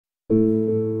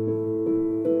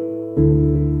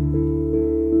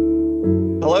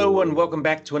Hello and welcome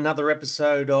back to another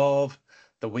episode of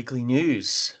the Weekly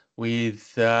News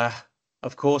with,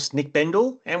 of course, Nick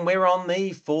Bendel, and we're on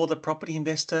the For the Property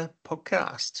Investor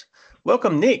podcast.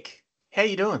 Welcome, Nick. How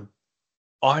you doing?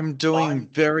 I'm doing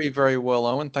very, very well,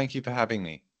 Owen. Thank you for having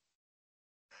me.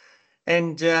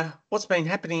 And what's been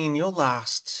happening in your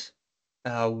last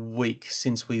week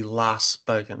since we last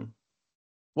spoken?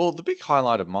 Well, the big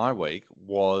highlight of my week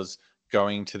was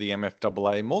going to the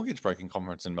MFAA Mortgage Broking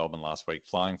Conference in Melbourne last week,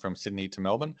 flying from Sydney to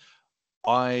Melbourne.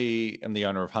 I am the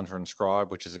owner of Hunter and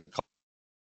Scribe, which is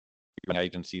an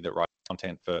agency that writes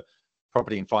content for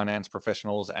property and finance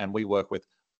professionals, and we work with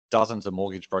dozens of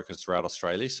mortgage brokers throughout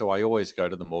Australia. So I always go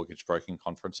to the mortgage broking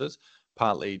conferences,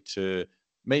 partly to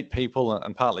meet people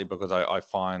and partly because I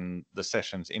find the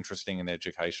sessions interesting and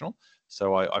educational.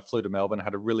 So I flew to Melbourne,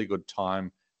 had a really good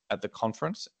time at the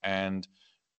conference, and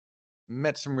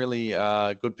met some really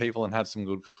good people and had some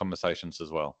good conversations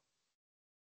as well.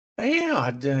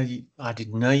 Yeah, I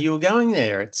didn't know you were going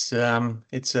there. It's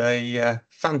a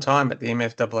fun time at the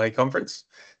MFAA conference.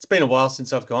 It's been a while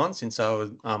since I've gone, since I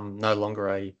was no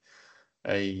longer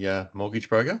a mortgage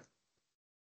broker.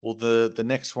 Well, the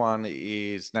next one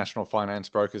is National Finance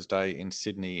Brokers Day in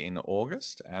Sydney in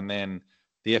August, and then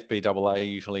the FBAA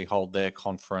usually hold their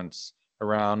conference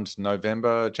around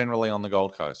November, generally on the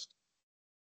Gold Coast.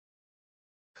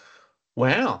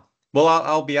 Wow. Well,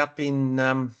 I'll be up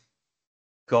in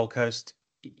Gold Coast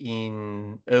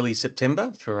in early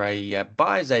September for a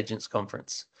buyers agents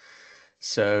conference.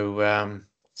 So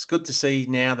it's good to see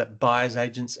now that buyers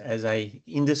agents as a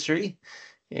industry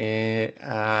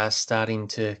are starting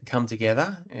to come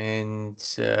together and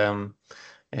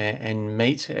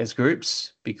meet as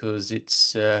groups, because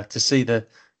it's to see the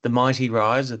mighty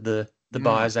rise of the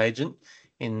buyer's agent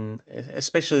in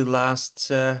especially the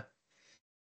last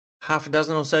half a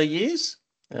dozen or so years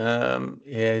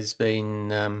has been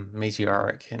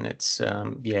meteoric, and it's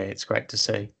great to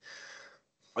see.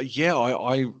 Yeah,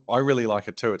 I really like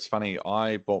it too. It's funny.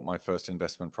 I bought my first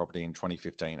investment property in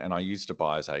 2015, and I used a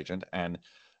buyer's agent. And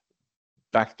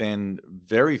back then,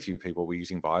 very few people were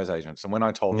using buyer's agents. And when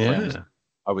I told friends Yeah.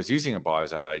 I was using a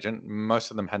buyer's agent,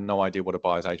 most of them had no idea what a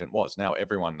buyer's agent was. Now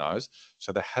everyone knows.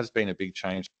 So there has been a big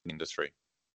change in the industry.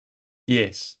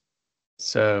 Yes.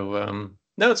 So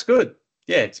no, it's good.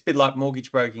 Yeah, it's a bit like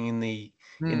mortgage broking in the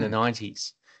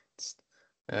 90s.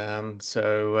 And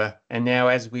now,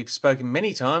 as we've spoken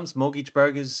many times, mortgage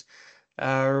brokers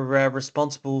are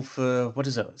responsible for, what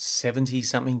is it, 70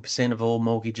 something percent of all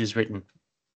mortgages written.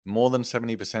 More than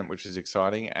 70%, which is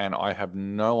exciting. And I have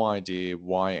no idea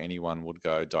why anyone would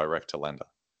go direct to lender.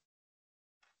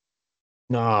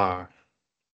 No.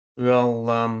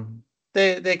 Well,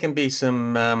 there can be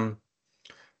some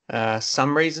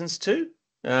reasons too,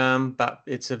 but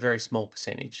it's a very small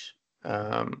percentage.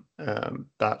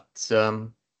 But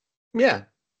yeah.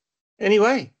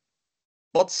 Anyway,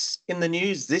 what's in the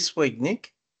news this week,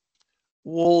 Nick?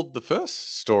 Well, the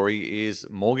first story is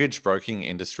mortgage broking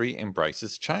industry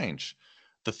embraces change.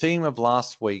 The theme of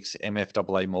last week's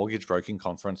MFAA Mortgage Broking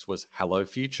Conference was Hello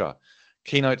Future.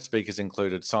 Keynote speakers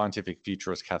included scientific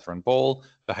futurist Catherine Ball,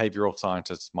 behavioral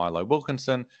scientist Milo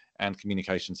Wilkinson, and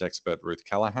communications expert Ruth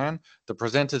Callahan. The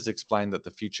presenters explained that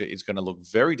the future is going to look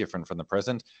very different from the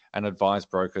present and advise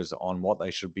brokers on what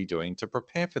they should be doing to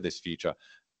prepare for this future.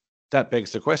 That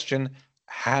begs the question,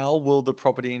 how will the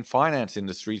property and finance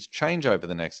industries change over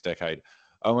the next decade?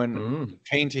 Owen,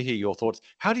 keen to hear your thoughts.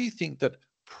 How do you think that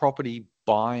property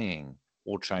buying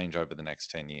will change over the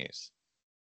next 10 years?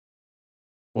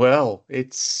 Well,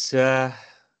 it's going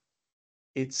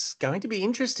to be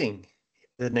interesting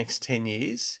the next 10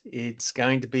 years. It's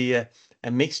going to be a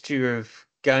mixture of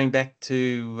going back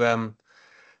to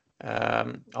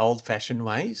old-fashioned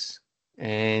ways,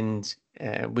 and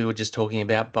we were just talking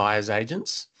about buyer's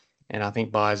agents, and I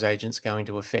think buyer's agents are going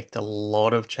to affect a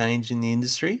lot of change in the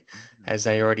industry, as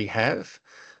they already have.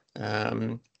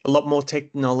 A lot more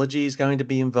technology is going to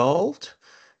be involved,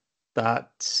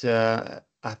 but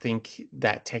I think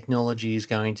that technology is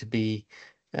going to be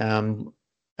um,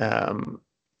 um,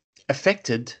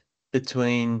 affected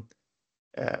between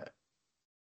uh,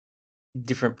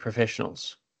 different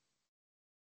professionals.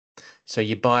 So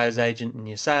your buyer's agent and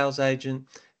your sales agent,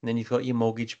 and then you've got your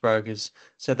mortgage brokers.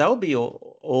 So they'll be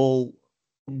all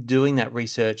doing that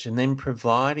research and then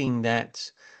providing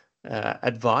that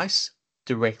advice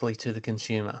directly to the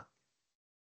consumer.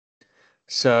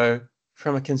 So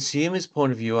from a consumer's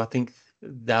point of view, I think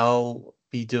they'll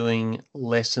be doing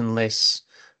less and less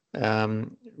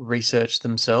research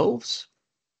themselves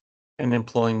and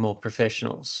employing more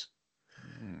professionals.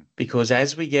 Because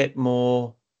as we get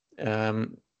more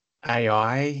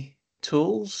AI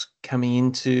tools coming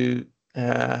into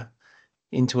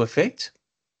effect,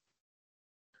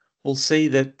 we'll see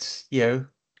that,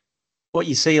 what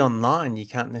you see online, you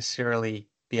can't necessarily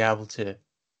be able to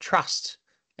trust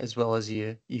as well as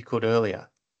you could earlier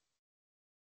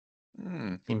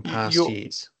Mm. in past You,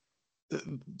 years.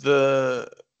 the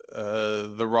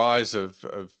rise of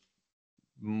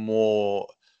more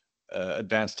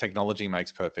advanced technology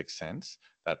makes perfect sense.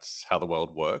 That's how the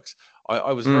world works.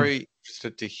 I was Mm, very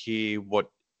interested to hear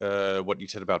what you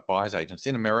said about buyers agents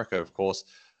in America. Of course,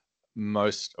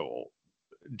 most or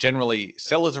generally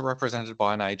sellers are represented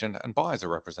by an agent and buyers are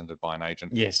represented by an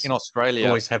agent. In yes, Australia,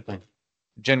 always have been.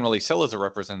 generally sellers are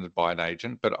represented by an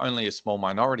agent, but only a small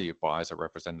minority of buyers are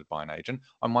represented by an agent.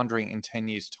 I'm wondering in 10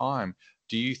 years' time,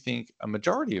 do you think a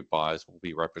majority of buyers will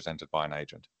be represented by an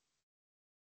agent?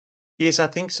 Yes, I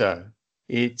think so.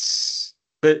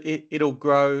 But it'll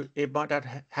grow. It might not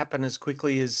happen as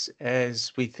quickly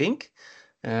as we think,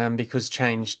 because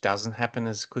change doesn't happen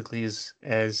as quickly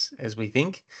as we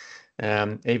think,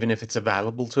 even if it's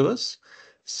available to us.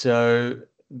 So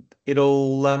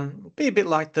it'll be a bit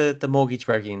like the mortgage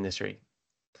broking industry.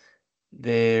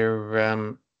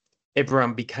 There,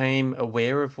 everyone became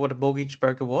aware of what a mortgage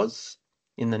broker was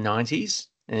in the 90s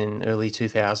and early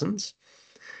 2000s.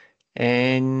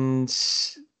 And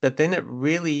but then it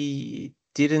really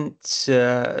didn't,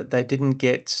 they didn't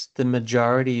get the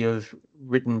majority of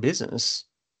written business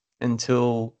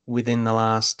until within the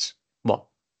last, what,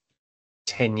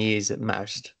 10 years at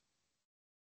most.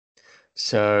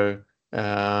 So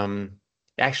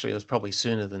actually, it was probably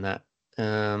sooner than that.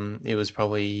 It was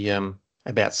probably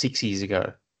about 6 years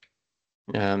ago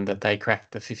that they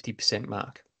cracked the 50%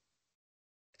 mark.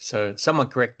 So someone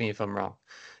correct me if I'm wrong,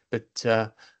 but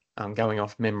I'm going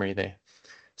off memory there.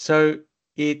 So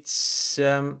it's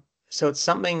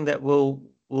something that will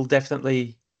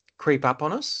definitely creep up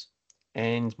on us,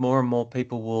 and more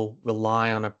people will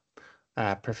rely on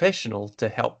a professional to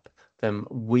help them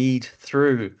weed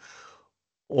through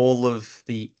all of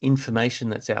the information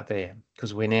that's out there,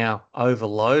 because we're now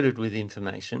overloaded with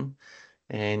information.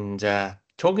 And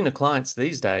talking to clients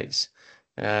these days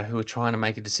who are trying to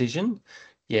make a decision,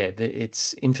 yeah,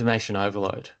 it's information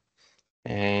overload,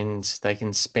 and they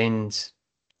can spend,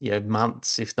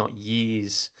 months, if not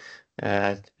years,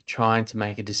 trying to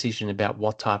make a decision about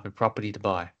what type of property to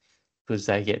buy, because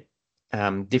they get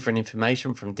different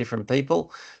information from different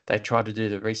people. They try to do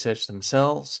the research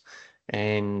themselves,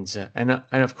 and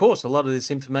of course, a lot of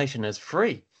this information is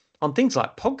free on things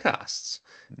like podcasts.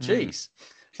 Mm. Geez.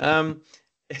 Um,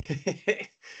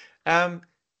 um,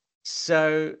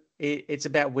 so it's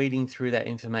about weeding through that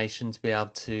information to be able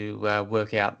to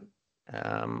work out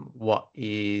what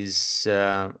is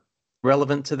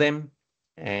relevant to them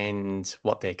and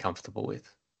what they're comfortable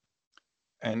with.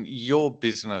 And your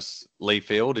business,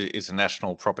 Leafield, is a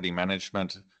national property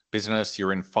management business.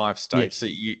 You're in 5 states. So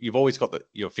Yes. you've always got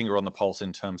your finger on the pulse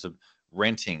in terms of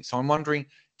renting. So I'm wondering,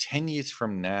 10 years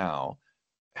from now,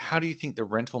 how do you think the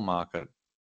rental market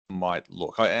might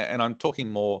look? And I'm talking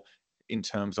more in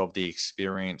terms of the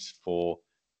experience for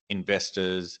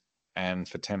investors and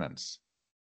for tenants.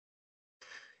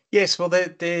 Yes, well,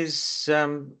 there's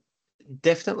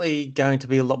definitely going to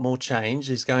be a lot more change.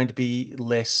 There's going to be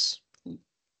less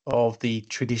of the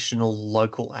traditional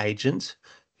local agent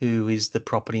who is the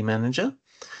property manager.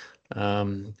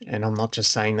 And I'm not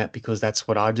just saying that because that's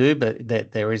what I do, but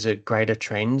that there is a greater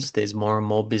trend. There's more and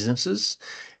more businesses,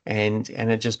 and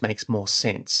it just makes more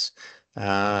sense,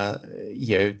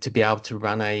 to be able to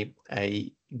run a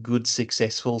good,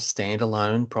 successful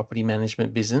standalone property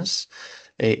management business.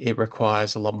 It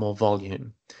requires a lot more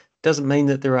volume. Doesn't mean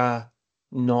that there are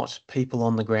not people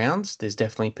on the ground. There's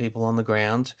definitely people on the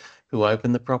ground who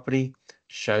open the property,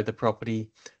 show the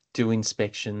property, do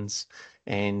inspections,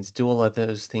 and do all of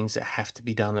those things that have to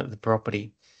be done at the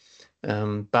property.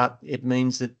 But it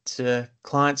means that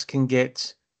clients can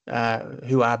get,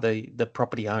 who are the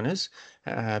property owners,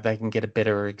 they can get a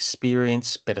better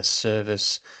experience, better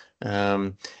service,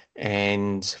 um,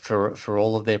 and for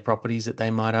all of their properties that they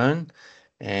might own,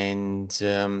 and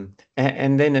then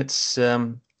it's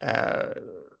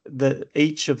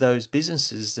each of those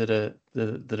businesses that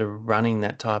are running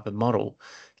that type of model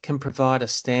can provide a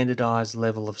standardized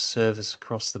level of service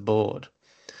across the board,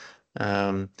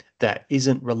 um, that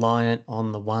isn't reliant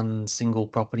on the one single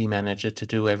property manager to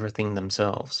do everything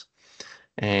themselves.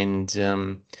 And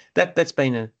that's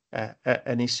been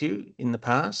an issue in the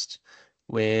past,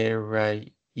 where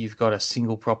you've got a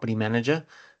single property manager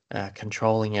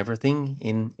controlling everything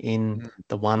in Mm.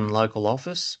 the one local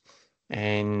office.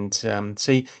 And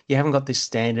so you haven't got this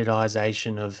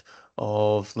standardization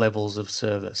of levels of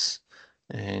service.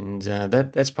 And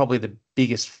that's probably the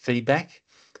biggest feedback,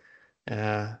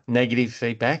 negative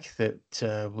feedback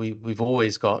that we've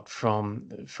always got from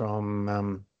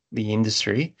the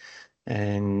industry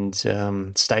and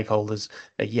stakeholders,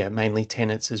 yeah, mainly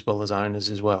tenants as well as owners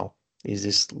as well, is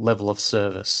this level of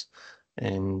service.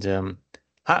 And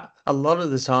a lot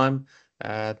of the time,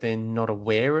 they're not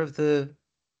aware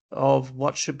of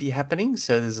what should be happening.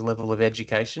 So there's a level of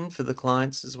education for the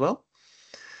clients as well.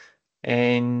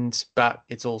 But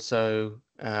it's also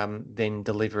then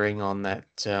delivering on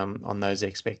that on those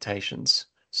expectations.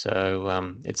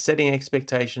 So it's setting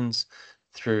expectations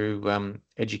through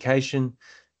education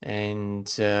and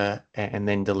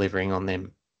then delivering on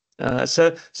them.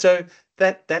 So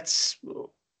that's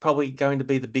probably going to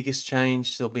be the biggest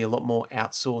change. There'll be a lot more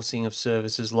outsourcing of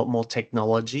services, a lot more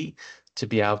technology to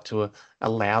be able to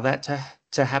allow that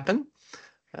to happen.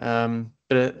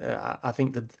 But I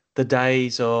think the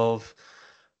days of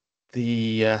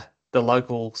the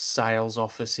local sales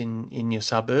office in your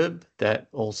suburb that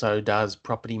also does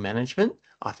property management,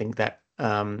 I think that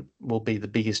will be the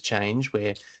biggest change,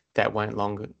 where that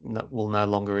will no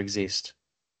longer exist.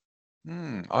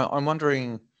 I'm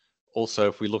wondering also,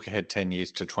 if we look ahead 10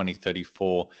 years to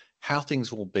 2034, how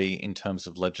things will be in terms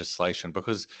of legislation,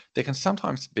 because there can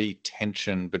sometimes be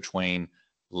tension between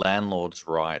landlords'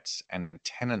 rights and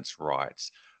tenants'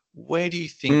 rights. Where do you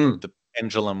think Mm. the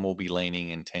pendulum will be leaning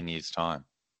in 10 years' time?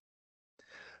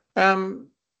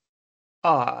 Um,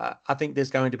 I think there's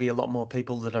going to be a lot more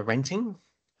people that are renting,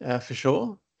 for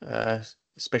sure,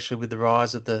 especially with the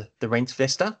rise of the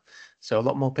rent-vesta. So a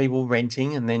lot more people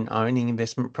renting and then owning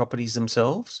investment properties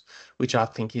themselves, which I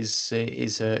think is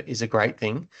a great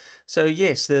thing. So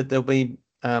yes, there'll be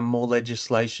more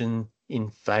legislation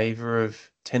in favour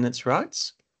of tenants'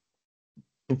 rights.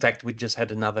 In fact, we just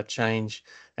had another change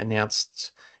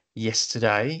announced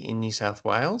yesterday in New South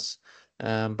Wales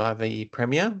by the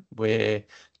Premier, where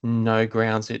no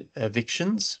grounds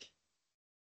evictions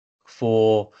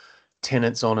for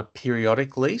tenants on a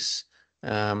periodic lease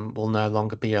will no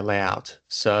longer be allowed.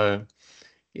 So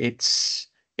it's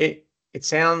it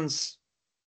sounds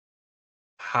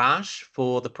harsh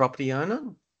for the property owner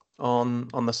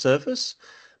on the surface,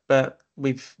 but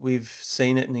we've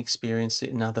seen it and experienced it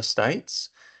in other states,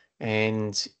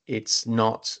 and it's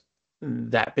not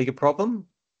that big a problem.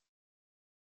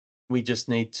 We just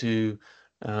need to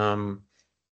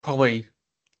probably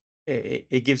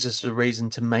it gives us a reason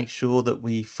to make sure that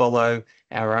we follow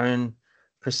our own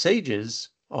procedures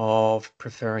of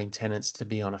preferring tenants to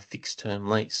be on a fixed term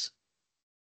lease.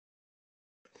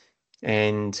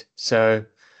 And so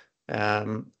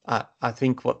I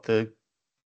think what the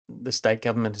state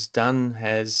government has done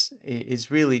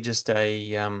is really just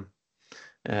they've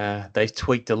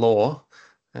tweaked the law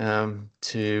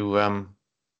to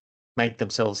make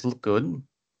themselves look good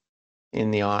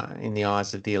in the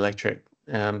eyes of the electorate,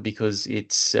 because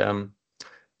it's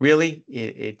really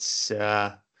it's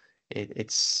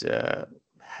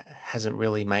hasn't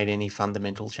really made any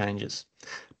fundamental changes.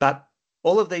 But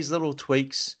all of these little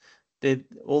tweaks,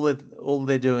 all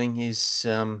they're doing is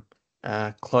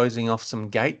closing off some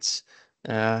gates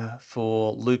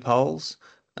for loopholes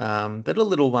that are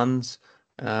little ones.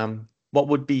 What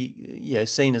would be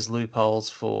seen as loopholes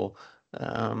for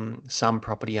some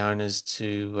property owners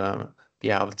to be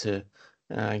able to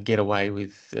get away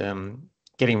with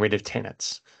getting rid of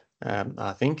tenants,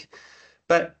 I think.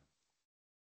 But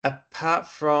apart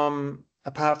from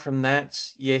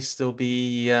that, yes, there'll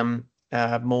be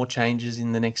more changes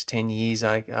in the next 10 years.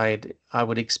 I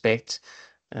would expect,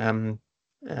 um,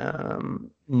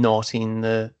 not in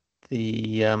the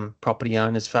property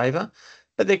owner's favour,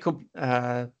 but there could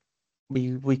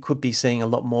we could be seeing a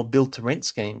lot more build to rent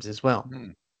schemes as well.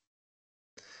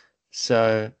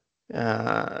 So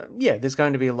yeah, there's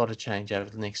going to be a lot of change over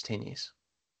the next 10 years.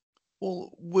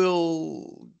 Well,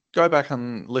 we'll go back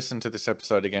and listen to this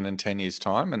episode again in 10 years'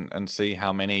 time and see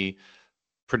how many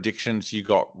predictions you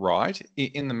got right.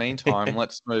 In the meantime,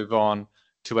 let's move on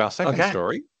to our second Okay.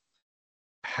 story.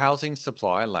 Housing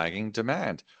supply lagging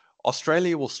demand.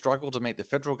 Australia will struggle to meet the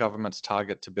federal government's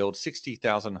target to build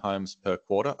 60,000 homes per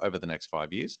quarter over the next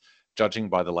 5 years, judging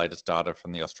by the latest data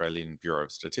from the Australian Bureau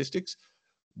of Statistics.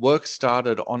 Work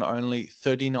started on only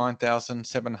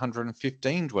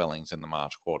 39,715 dwellings in the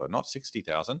March quarter, not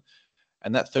 60,000.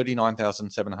 And that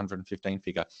 39,715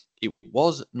 figure, it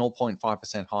was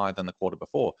 0.5% higher than the quarter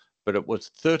before, but it was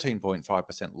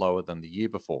 13.5% lower than the year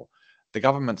before. The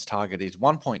government's target is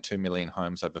 1.2 million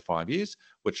homes over 5 years,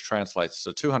 which translates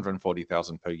to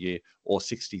 240,000 per year or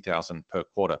 60,000 per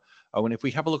quarter. Oh, and if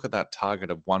we have a look at that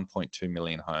target of 1.2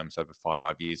 million homes over 5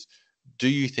 years, Do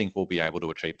you think we'll be able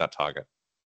to achieve that target?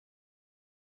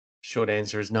 Short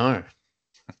answer is no.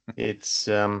 It's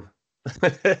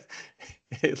it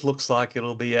looks like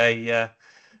it'll be I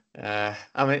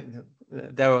mean,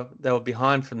 they were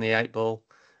behind from the eight ball.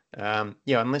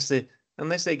 Unless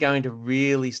they're going to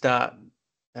really start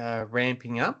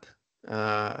ramping up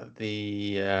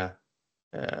the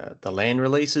land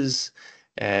releases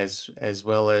as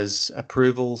well as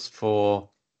approvals for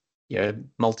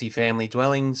multi-family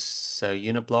dwellings, so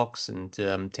unit blocks and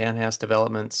townhouse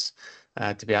developments,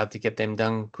 to be able to get them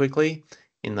done quickly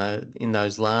in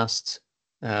those last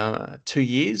 2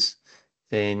 years,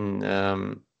 then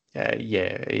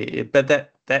but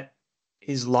that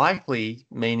is likely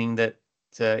meaning that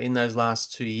in those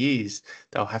last 2 years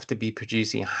they'll have to be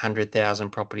producing 100,000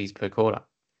 properties per quarter.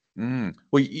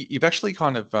 Well, you've actually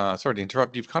kind of, sorry to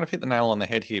interrupt, you've kind of hit the nail on the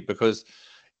head here, because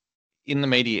in the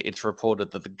media it's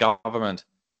reported that the government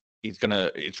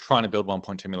it's trying to build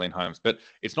 1.2 million homes, but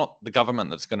it's not the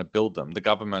government that's going to build them. The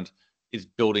government is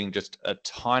building just a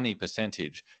tiny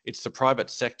percentage. It's the private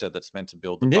sector that's meant to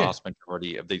build the Yeah. vast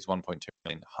majority of these 1.2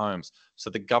 million homes. So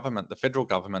the federal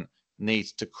government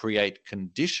needs to create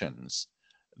conditions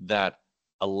that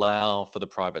allow for the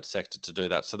private sector to do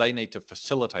that. So they need to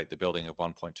facilitate the building of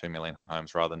 1.2 million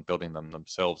homes rather than building them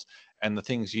themselves. And the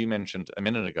things you mentioned a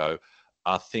minute ago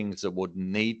are things that would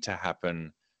need to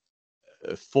happen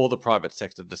for the private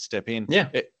sector to step in. Yeah.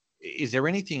 Is there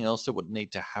anything else that would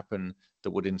need to happen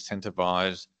that would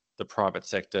incentivize the private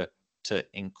sector to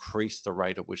increase the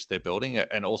rate at which they're building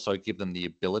and also give them the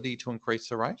ability to increase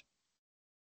the rate?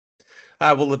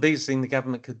 Well, the biggest thing the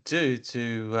government could do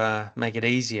to make it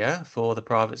easier for the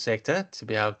private sector to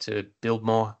be able to build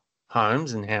more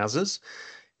homes and houses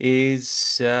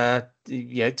is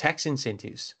tax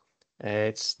incentives.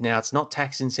 It's not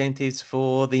tax incentives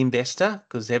for the investor,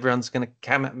 because everyone's going to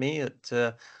come at me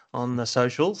on the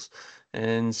socials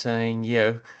and saying,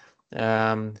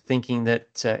 thinking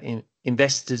that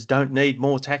investors don't need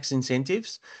more tax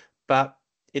incentives, but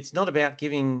it's not about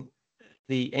giving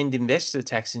the end investor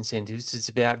tax incentives. It's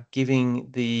about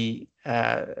giving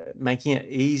making it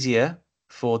easier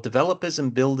for developers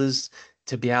and builders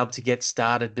to be able to get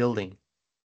started building.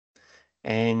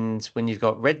 And when you've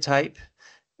got red tape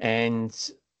and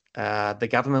the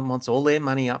government wants all their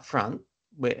money up front,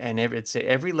 and it's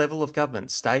every level of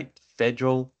government, state,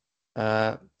 federal,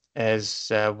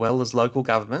 as well as local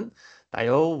government, they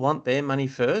all want their money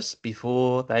first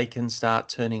before they can start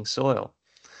turning soil.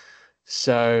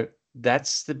 So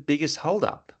that's the biggest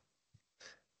holdup.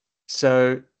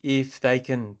 So if they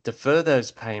can defer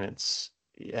those payments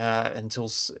until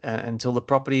the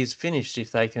property is finished,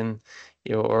 if they can,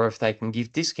 or if they can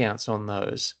give discounts on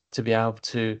those to be able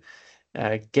to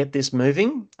get this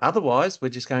moving. Otherwise, we're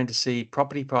just going to see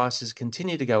property prices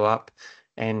continue to go up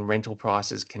and rental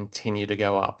prices continue to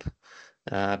go up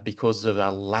because of a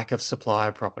lack of supply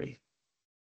of property.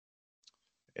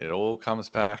 It all comes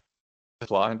back to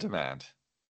supply and demand.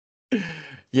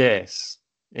 Yes,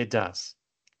 it does.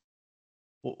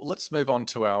 Well, let's move on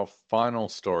to our final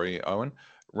story, Owen.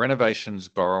 Renovations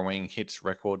borrowing hits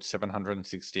record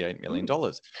 $768 million.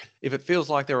 If it feels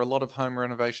like there are a lot of home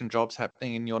renovation jobs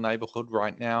happening in your neighborhood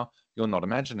right now, you're not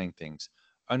imagining things.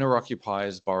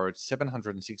 Owner-occupiers borrowed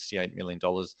 $768 million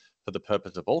for the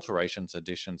purpose of alterations,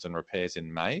 additions, and repairs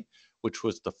in May, which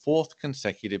was the fourth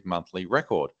consecutive monthly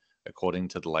record, according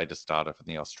to the latest data from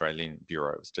the Australian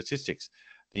Bureau of Statistics.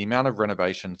 The amount of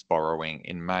renovations borrowing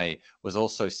in May was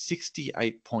also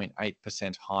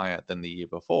 68.8% higher than the year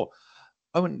before.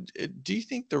 Owen, do you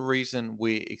think the reason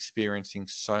we're experiencing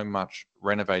so much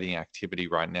renovating activity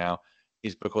right now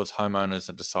is because homeowners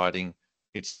are deciding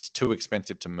it's too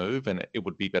expensive to move and it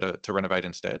would be better to renovate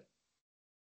instead?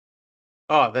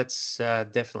 Oh, that's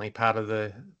definitely part of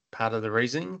the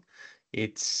reasoning.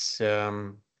 It's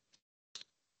the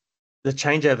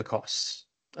changeover costs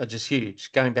are just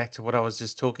huge. Going back to what I was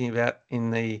just talking about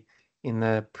in the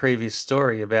previous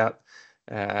story about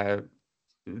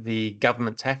the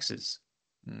government taxes.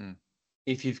 Mm.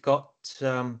 If you've got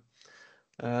a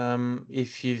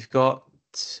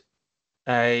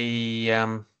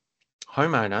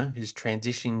homeowner who's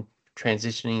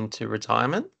transitioning to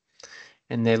retirement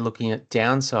and they're looking at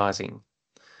downsizing,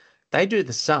 they do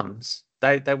the sums.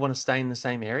 They want to stay in the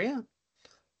same area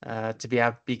to be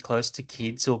able to be close to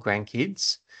kids or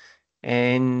grandkids,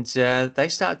 and they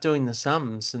start doing the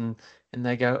sums and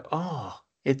they go, oh,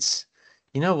 it's,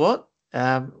 you know what?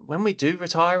 When we do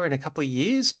retire in a couple of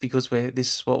years, because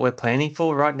this is what we're planning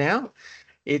for right now,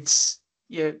 it's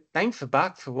bang for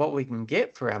buck for what we can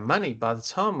get for our money. By the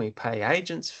time we pay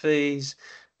agents' fees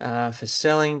for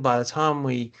selling, by the time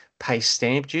we pay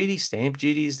stamp duty. Stamp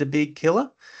duty is the big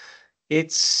killer.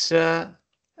 It's yeah,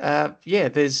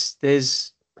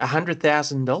 there's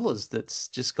 $100,000 that's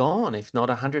just gone, if not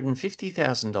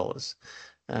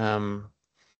 $150,000.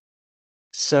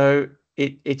 So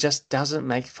it just doesn't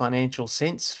make financial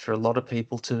sense for a lot of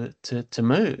people to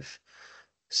move.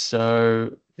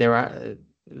 So they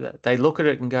look at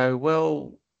it and go,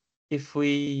 well, if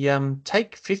we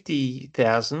take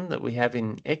 50,000 that we have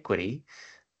in equity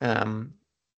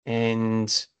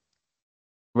and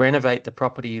renovate the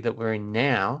property that we're in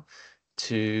now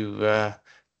to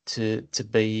to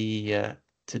be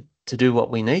to do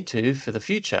what we need to for the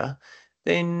future,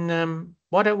 then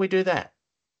why don't we do that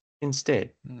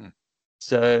instead?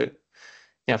 So,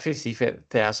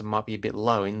 50,000 might be a bit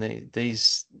low in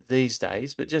these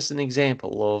days, but just an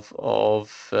example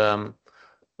of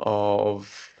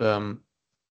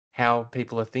how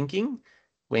people are thinking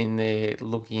when they're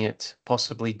looking at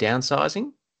possibly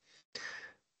downsizing.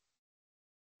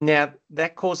 Now,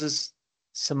 that causes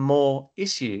some more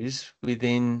issues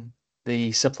within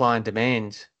the supply and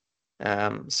demand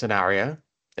scenario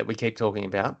that we keep talking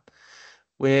about,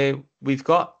 where we've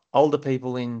got older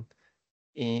people in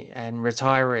and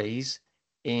retirees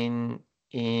in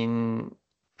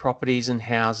properties and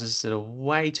houses that are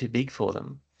way too big for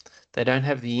them. They don't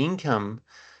have the income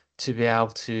to be able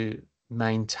to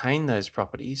maintain those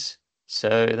properties.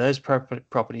 So those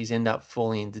properties end up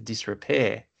falling into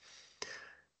disrepair.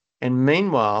 And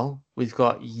meanwhile, we've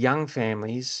got young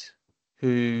families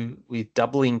who, with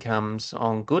double incomes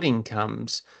on good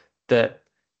incomes, that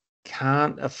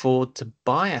can't afford to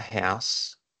buy a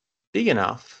house big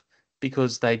enough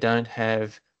because they don't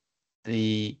have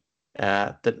the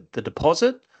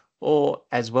deposit, or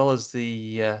as well as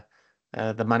the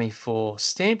money for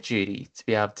stamp duty to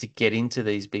be able to get into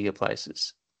these bigger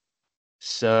places.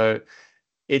 So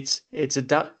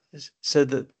so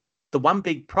the one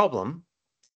big problem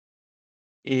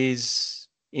is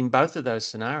in both of those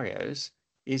scenarios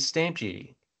is stamp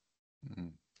duty.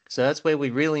 So that's where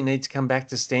we really need to come back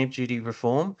to stamp duty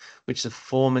reform, which the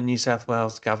former New South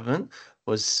Wales government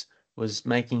was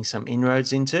making some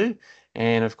inroads into.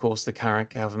 And of course, the current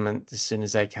government, as soon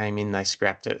as they came in, they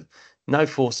scrapped it. No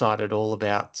foresight at all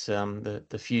about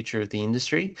the future of the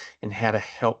industry and how to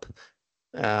help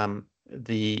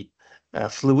the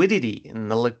fluidity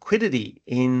and the liquidity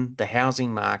in the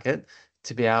housing market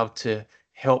to be able to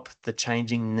help the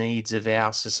changing needs of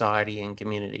our society and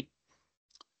community.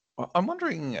 I'm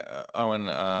wondering, Owen,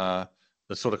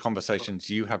 the sort of conversations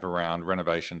you have around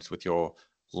renovations with your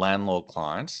landlord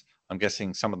clients. I'm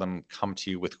guessing some of them come to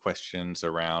you with questions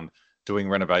around doing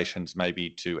renovations maybe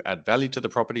to add value to the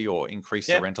property or increase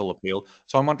the rental appeal.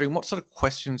 So I'm wondering, what sort of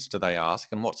questions do they ask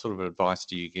and what sort of advice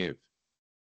do you give?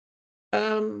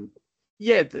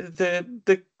 Yeah,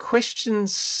 the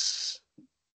questions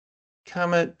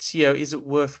come at, is it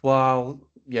worthwhile,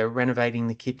 renovating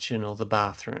the kitchen or the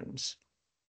bathrooms?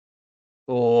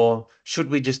 Or should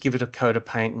we just give it a coat of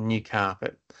paint and new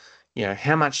carpet?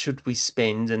 How much should we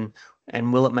spend and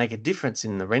will it make a difference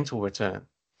in the rental return?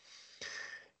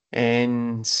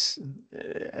 And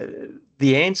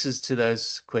the answers to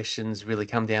those questions really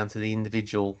come down to the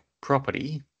individual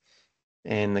property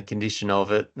and the condition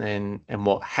of it and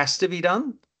what has to be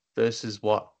done versus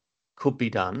what could be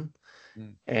done.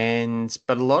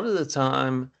 But a lot of the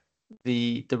time,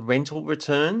 the rental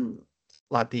return,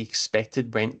 like the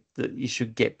expected rent that you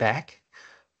should get back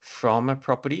from a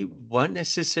property, won't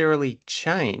necessarily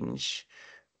change,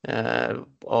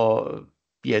 or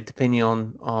depending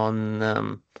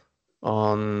on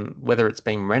whether it's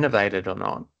been renovated or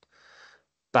not.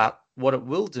 But what it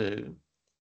will do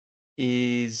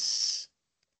is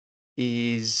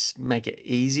make it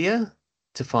easier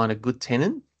to find a good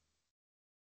tenant,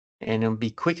 and it'll be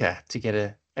quicker to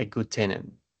get a good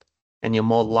tenant, and you're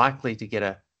more likely to get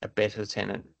a better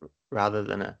tenant rather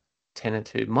than a tenant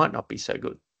who might not be so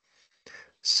good.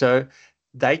 So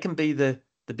they can be the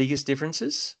biggest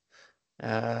differences.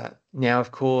 Now,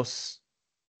 of course,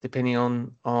 depending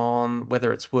on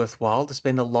whether it's worthwhile to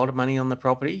spend a lot of money on the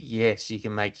property, yes, you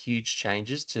can make huge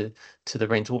changes to the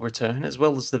rental return as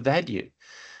well as the value.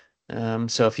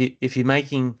 So if you're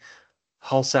making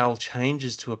wholesale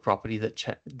changes to a property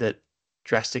that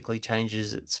drastically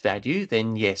changes its value,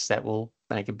 then yes, that will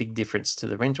make a big difference to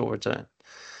the rental return.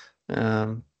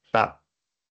 But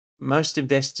most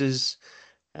investors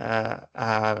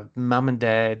are mum and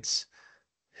dads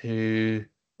who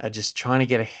are just trying to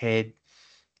get ahead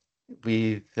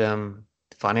with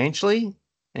financially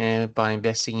and by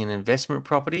investing in investment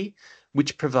property,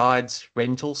 which provides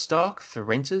rental stock for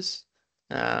renters,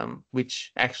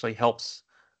 which actually helps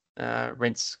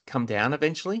rents come down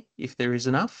eventually if there is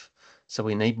enough. So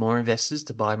we need more investors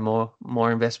to buy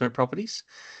more investment properties.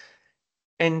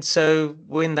 And so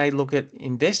when they look at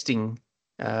investing,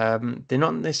 they're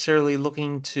not necessarily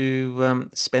looking to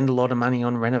spend a lot of money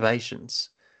on renovations.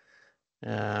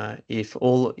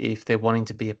 If they're wanting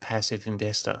to be a passive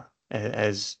investor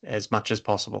as much as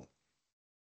possible.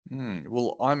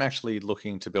 Well, I'm actually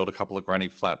looking to build a couple of granny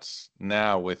flats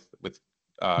now with a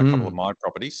couple of my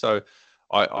properties. So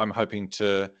I'm hoping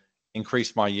to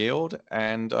increase my yield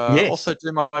and Yes. also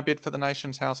do my bit for the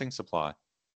nation's housing supply.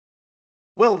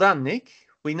 Well done, Nick.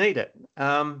 We need it.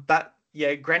 But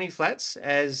yeah, granny flats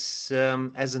as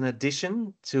an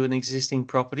addition to an existing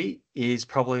property is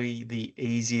probably the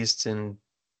easiest and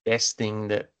best thing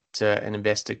that an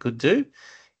investor could do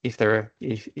if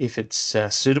it's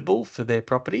suitable for their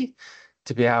property,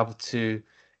 to be able to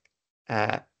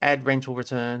add rental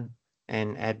return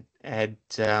and add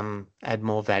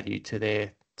more value to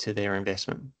their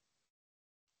investment.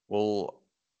 Well,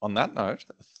 on that note,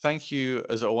 thank you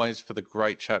as always for the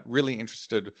great chat. Really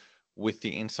interested with the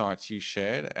insights you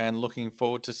shared and looking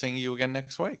forward to seeing you again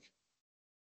next week.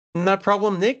 No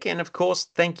problem, Nick. And of course,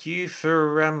 thank you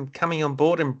for coming on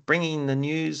board and bringing the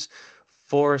news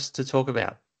for us to talk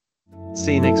about.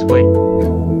 See you next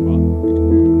week.